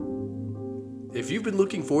If you've been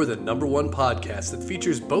looking for the number one podcast that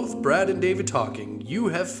features both Brad and David talking, you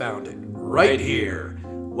have found it right here.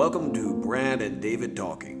 Welcome to Brad and David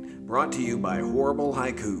Talking, brought to you by Horrible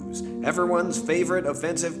Haikus, everyone's favorite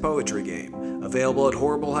offensive poetry game. Available at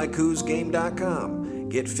horriblehaikusgame.com.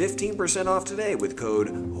 Get 15% off today with code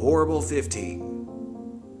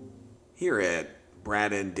HORRIBLE15. Here at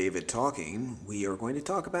Brad and David Talking, we are going to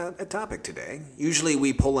talk about a topic today. Usually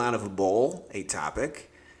we pull out of a bowl a topic,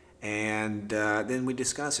 and then we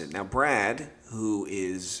discuss it. Now, Brad, who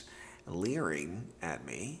is leering at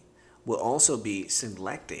me, will also be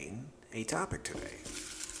selecting a topic today.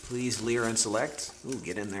 Please leer and select. Ooh,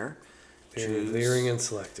 get in there. Choose. Leering and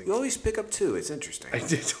selecting. You always pick up two. It's interesting. I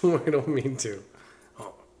don't mean to.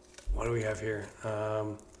 Oh, what do we have here?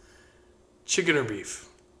 Chicken or beef?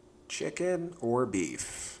 Chicken or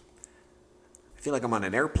beef? I feel like I'm on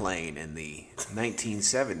an airplane in the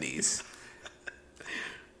 1970s.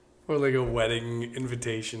 Or like a wedding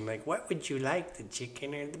invitation. Like, what would you like, the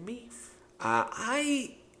chicken or the beef?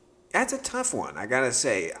 That's a tough one, I gotta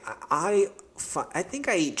say. I think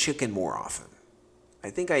I eat chicken more often. I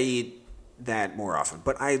think I eat that more often.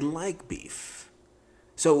 But I like beef.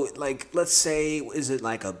 So, like, let's say, is it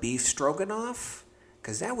like a beef stroganoff?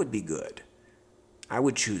 Because that would be good. I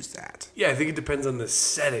would choose that. Yeah, I think it depends on the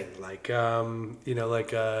setting. Like,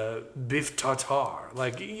 like beef tartare.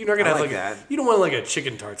 Like, you're not gonna have like that. You don't want like a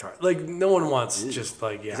chicken tartare. Like, no one wants just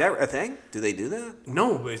like Is that a thing? Do they do that?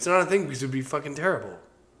 No, but it's not a thing because it would be fucking terrible.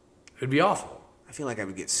 It'd be awful. I feel like I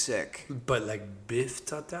would get sick. But like beef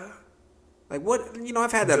tartare. Like what?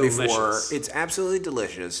 I've had that before. Delicious. It's absolutely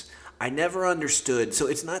delicious. I never understood. So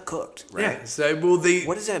it's not cooked, right? Yeah. So,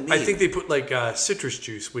 what does that mean? I think they put like citrus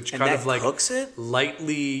juice, which and kind that of like cooks it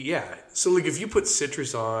lightly. Yeah. So like if you put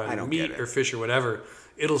citrus on meat or fish or whatever,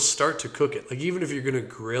 it'll start to cook it. Like even if you're gonna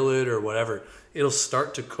grill it or whatever, it'll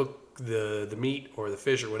start to cook the meat or the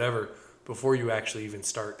fish or whatever before you actually even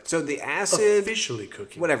start. So the acid officially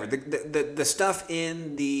cooking, whatever the stuff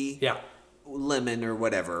in the lemon or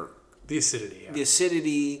whatever, the acidity. Yeah. The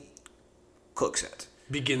acidity cooks it.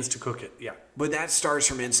 Begins to cook it, yeah. But that starts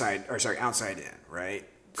from outside in, right?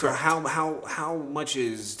 Correct. So how much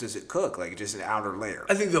does it cook? Like just an outer layer?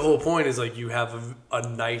 I think the whole point is like you have a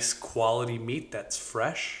nice quality meat that's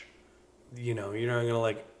fresh. You're not gonna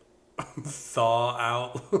like thaw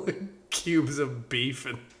out cubes of beef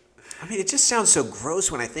and. I mean, it just sounds so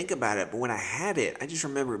gross when I think about it, but when I had it, I just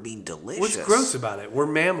remember it being delicious. What's gross about it? We're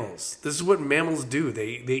mammals. This is what mammals do.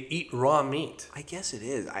 They eat raw meat. I guess it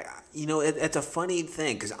is. It's a funny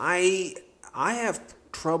thing because I have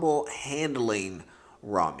trouble handling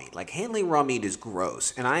raw meat. Like handling raw meat is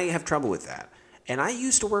gross, and I have trouble with that. And I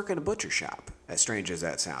used to work in a butcher shop. As strange as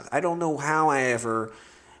that sounds, I don't know how I ever.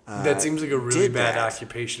 That seems like a really bad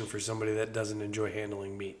occupation for somebody that doesn't enjoy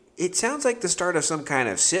handling meat. It sounds like the start of some kind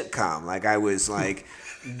of sitcom. Like I was like,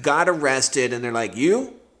 got arrested, and they're like,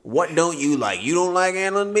 "You? What don't you like? You don't like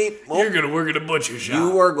handling meat? Well, you're gonna work at a butcher shop.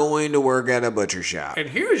 You are going to work at a butcher shop. And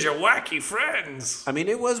here's your wacky friends." I mean,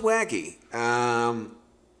 it was wacky.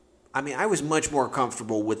 I was much more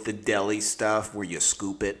comfortable with the deli stuff where you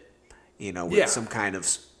scoop it, with some kind of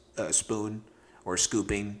spoon or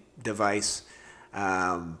scooping device.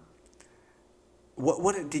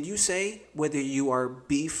 What did you say? Whether you are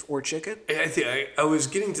beef or chicken? I was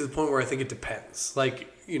getting to the point where I think it depends. Like,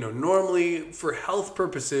 normally for health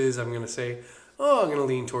purposes, I'm going to say, I'm going to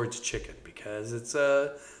lean towards chicken because it's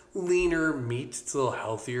a leaner meat. It's a little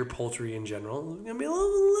healthier. Poultry in general is going to be a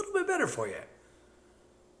little bit better for you.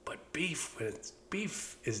 But beef, when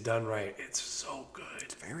beef is done right, it's so good.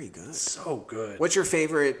 It's very good. So good. What's your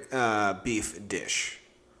favorite beef dish?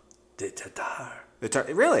 The tartare.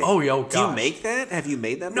 Really? Oh, gosh. Do you make that? Have you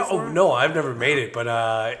made that before? No, I've never made it. But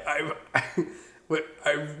I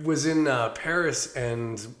was in Paris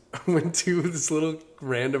and went to this little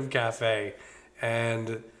random cafe,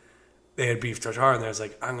 and they had beef tartare, and I was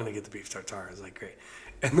like, I'm gonna get the beef tartare. I was like, great.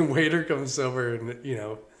 And the waiter comes over,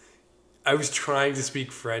 and I was trying to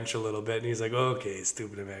speak French a little bit, and he's like, okay,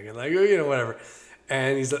 stupid American, like, whatever.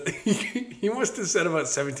 And he's like, he must have said about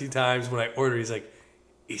 17 times when I ordered, he's like,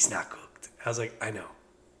 it's not cooked. I was like, I know.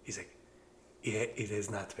 He's like, yeah, it has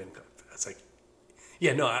not been cooked. I was like,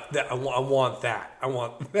 yeah, no, I want that. I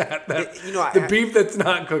want that. The beef that's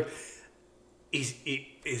not cooked.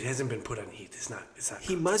 It hasn't been put on heat. It's not.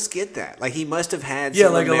 He must get that. Like he must have had. Yeah,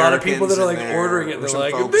 some like Americans a lot of people that are like there, ordering it. And they're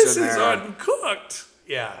like, this is uncooked.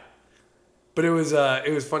 Yeah, but it was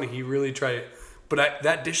funny. He really tried it. But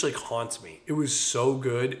that dish like haunts me. It was so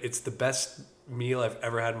good. It's the best meal I've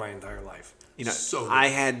ever had in my entire life. So good. I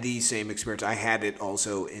had the same experience. I had it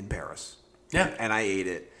also in Paris. Yeah, and I ate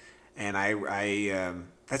it, and I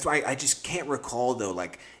That's why I just can't recall though.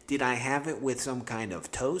 Like, did I have it with some kind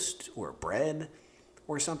of toast or bread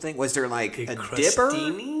or something? Was there like a dipper?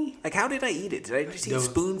 Like, how did I eat it? Did I just eat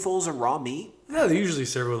spoonfuls of raw meat? No, they usually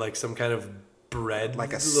serve it with like some kind of bread,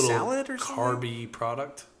 like a little salad or something? carby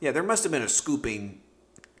product. Yeah, there must have been a scooping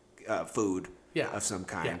food of some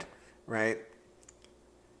kind, right?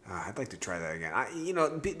 I'd like to try that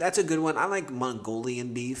again. That's a good one. I like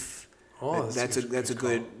Mongolian beef. Oh, that's a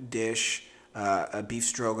good dish. A beef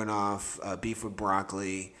stroganoff, beef with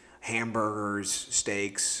broccoli, hamburgers,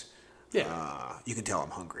 steaks. Yeah, you can tell I'm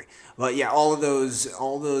hungry. But yeah, all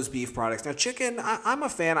those beef products. Now chicken, I'm a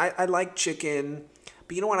fan. I like chicken,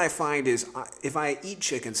 but you know what I find is if I eat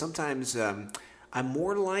chicken, sometimes I'm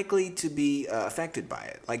more likely to be affected by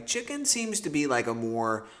it. Like chicken seems to be like a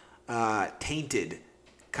more tainted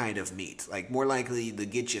kind of meat, like more likely to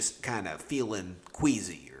get you kind of feeling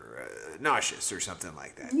queasy or nauseous or something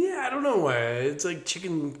like that. Yeah, I don't know why. It's like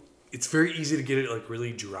chicken. It's very easy to get it like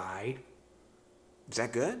really dry. Is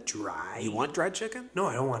that good? Dry. You want dried chicken? No,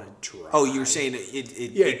 I don't want it dry. Oh, you're saying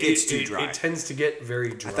it gets too dry. It tends to get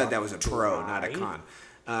very dry. I thought that was a pro, not a con.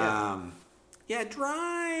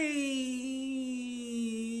 Dry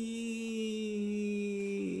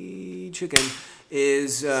chicken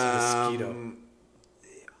is mosquito.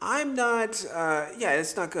 I'm not.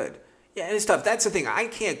 It's not good. Yeah, and it's tough. That's the thing. I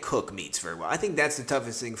can't cook meats very well. I think that's the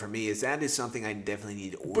toughest thing for me. That is something I definitely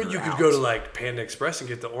need to order. But you could go to like Panda Express and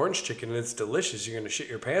get the orange chicken, and it's delicious. You're gonna shit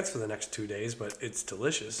your pants for the next 2 days, but it's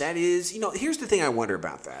delicious. That is, here's the thing I wonder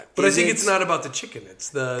about that. But I think it's not about the chicken. It's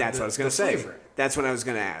That's what I was gonna say. Flavoring. That's what I was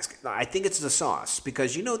gonna ask. I think it's the sauce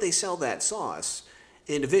because they sell that sauce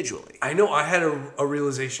individually. I know. I had a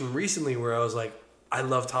realization recently where I was like, I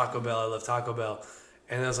love Taco Bell. I love Taco Bell,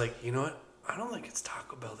 and I was like, you know what? I don't think it's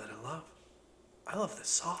Taco Bell that I love. I love the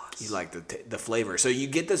sauce. You like the flavor. So you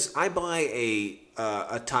get this. I buy a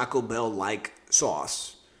Taco Bell like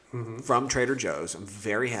sauce from Trader Joe's. I'm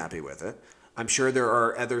very happy with it. I'm sure there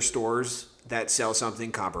are other stores that sell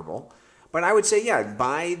something comparable, but I would say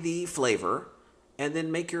buy the flavor and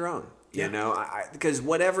then make your own. You know, because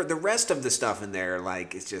whatever the rest of the stuff in there,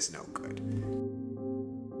 like it's just no good.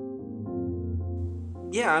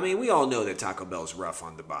 Yeah, I mean we all know that Taco Bell's rough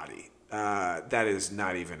on the body. That is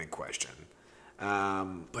not even in question.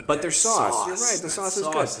 But their sauce, you're right. The sauce is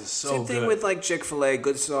good. Is so Same thing good. with like Chick-fil-A,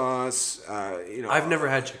 good sauce. I've never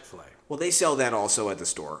had Chick-fil-A. Well, they sell that also at the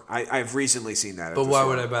store. I've recently seen that. But why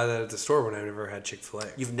would I buy that at the store when I've never had Chick-fil-A?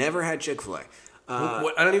 You've never had Chick-fil-A.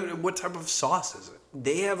 I don't even. What type of sauce is it?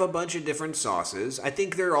 They have a bunch of different sauces. I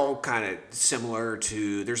think they're all kind of similar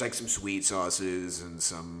to. There's like some sweet sauces and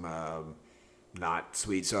some not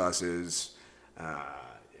sweet sauces.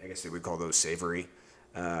 I guess they would call those savory.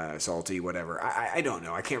 Salty, whatever. I don't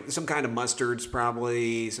know. I can't. Some kind of mustards,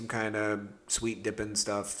 probably. Some kind of sweet dipping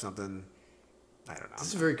stuff. Something. I don't know. This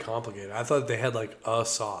is very complicated. I thought they had like a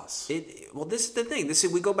sauce. This is the thing.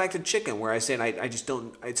 We go back to chicken, where I said I just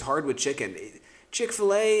don't. It's hard with chicken.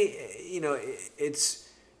 Chick-fil-A,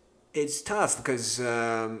 it's tough because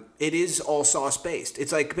it is all sauce based.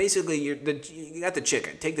 It's like basically you got the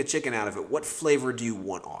chicken. Take the chicken out of it. What flavor do you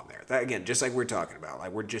want on there? That again, just like we're talking about,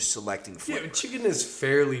 like we're just selecting flavor. Yeah, but chicken is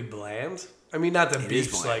fairly bland. I mean, not that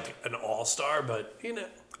beef's like an all-star, but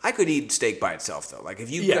I could eat steak by itself though. Like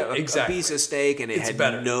if you got a piece of steak and it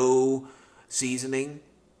had no seasoning,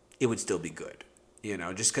 it would still be good.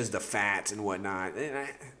 Just because the fats and whatnot.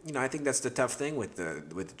 And I think that's the tough thing with the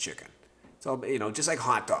chicken. It's all just like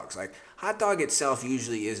hot dogs. Like hot dog itself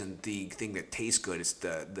usually isn't the thing that tastes good. It's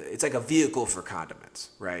it's like a vehicle for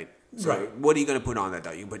condiments, right? So what are you going to put on that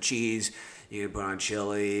dog? You can put cheese. You can put on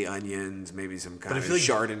chili, onions, maybe some kind of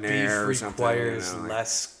Chardonnay or something. Beef requires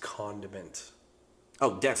less condiment.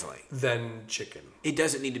 Oh, definitely. Than chicken. It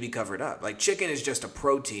doesn't need to be covered up. Like chicken is just a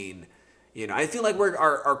protein. I feel like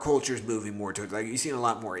our culture is moving more to it. Like you're seeing a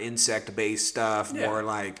lot more insect-based stuff, more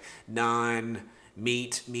like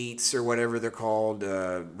meats or whatever they're called,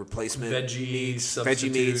 replacement veggie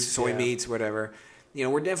meats, soy meats, whatever.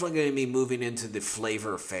 We're definitely going to be moving into the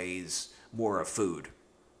flavor phase more of food.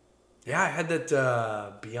 Yeah, I had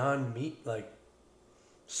that Beyond Meat like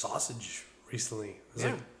sausage recently. I was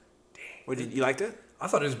like, dang. You liked it? I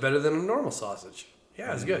thought it was better than a normal sausage.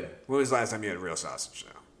 Yeah, it was good. When was the last time you had real sausage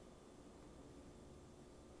though?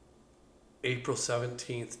 April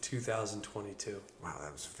 17th, 2022. Wow,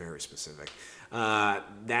 that was very specific.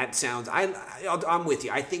 That sounds... I'm with you.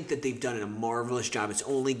 I think that they've done a marvelous job. It's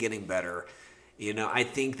only getting better. I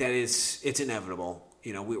think that it's inevitable.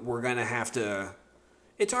 We're going to have to...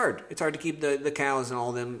 It's hard. It's hard to keep the cows and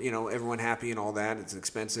all them, everyone happy and all that. It's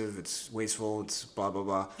expensive. It's wasteful. It's blah, blah,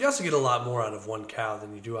 blah. You also get a lot more out of one cow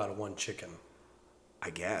than you do out of one chicken. I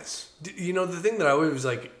guess. You know, the thing that I always was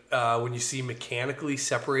like, when you see mechanically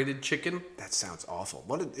separated chicken. That sounds awful.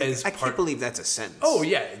 I can't part- believe that's a sentence. Oh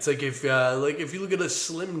yeah, it's like if you look at a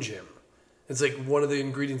Slim Jim, it's like one of the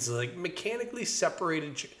ingredients is like mechanically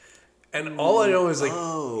separated chicken. And all I know is like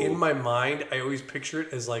in my mind, I always picture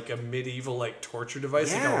it as like a medieval like torture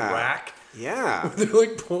device, like a rack. Yeah. They're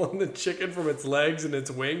like pulling the chicken from its legs and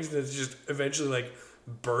its wings, and it's just eventually like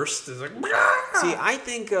burst. It's like. See, I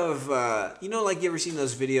think of like you ever seen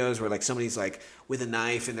those videos where like somebody's like with a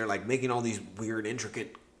knife and they're like making all these weird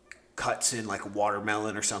intricate cuts in like a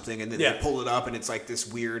watermelon or something, and then they pull it up and it's like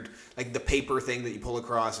this weird like the paper thing that you pull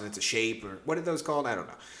across and it's a shape, or what are those called? I don't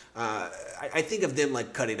know. I think of them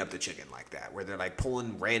like cutting up the chicken like that, where they're like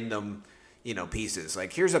pulling random pieces.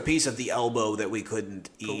 Like, here's a piece of the elbow that we couldn't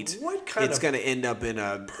eat. What kind it's going to end up in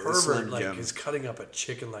a pervert Slim like Jim. Is cutting up a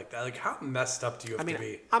chicken like that? Like, how messed up do you have to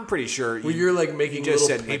be? I'm pretty sure. You're like making just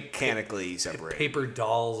little said mechanically separated paper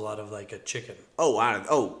dolls out of like a chicken. Oh,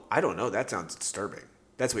 I don't know. That sounds disturbing.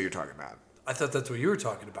 That's what you're talking about. I thought that's what you were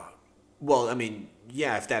talking about. Well, I mean,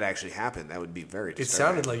 yeah, if that actually happened, that would be very disturbing. It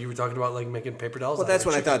sounded like you were talking about like making paper dolls. Well, that's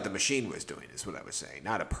what I thought the machine was doing, is what I was saying.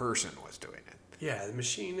 Not a person was doing it. Yeah, the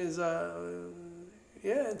machine is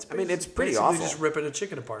it's it's pretty awful. awful. Just ripping a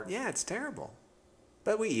chicken apart. Yeah, it's terrible.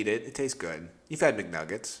 But we eat it. It tastes good. You've had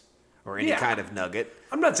McNuggets or any kind of nugget.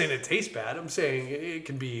 I'm not saying it tastes bad. I'm saying it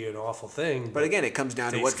can be an awful thing. But again, it comes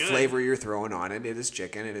down to what good. flavor you're throwing on it. It is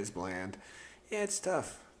chicken. It is bland. Yeah, it's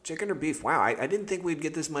tough. Chicken or beef? Wow, I didn't think we'd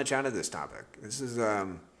get this much out of this topic. This is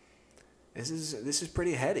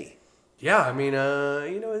pretty heady. Yeah, I mean,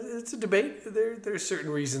 it's a debate. There's certain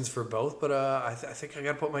reasons for both, but I think I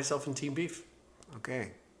got to put myself in Team Beef.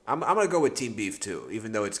 Okay, I'm gonna go with Team Beef too,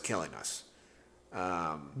 even though it's killing us.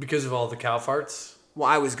 Because of all the cow farts. Well,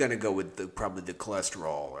 I was gonna go with probably the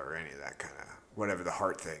cholesterol or any of that kind of whatever the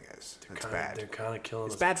heart thing is. It's bad. They're kind of killing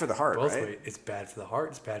us. It's bad for the heart, both right? ways. It's bad for the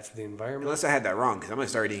heart. It's bad for the environment. Unless I had that wrong, because I'm gonna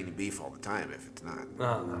start eating beef all the time if it's not.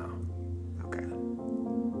 Oh no. Okay.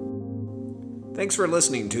 Thanks for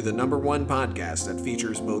listening to the #1 podcast that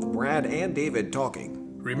features both Brad and David talking.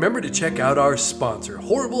 Remember to check out our sponsor,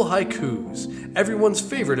 Horrible Haikus, everyone's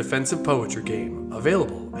favorite offensive poetry game,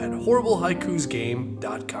 available at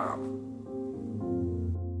horriblehaikusgame.com.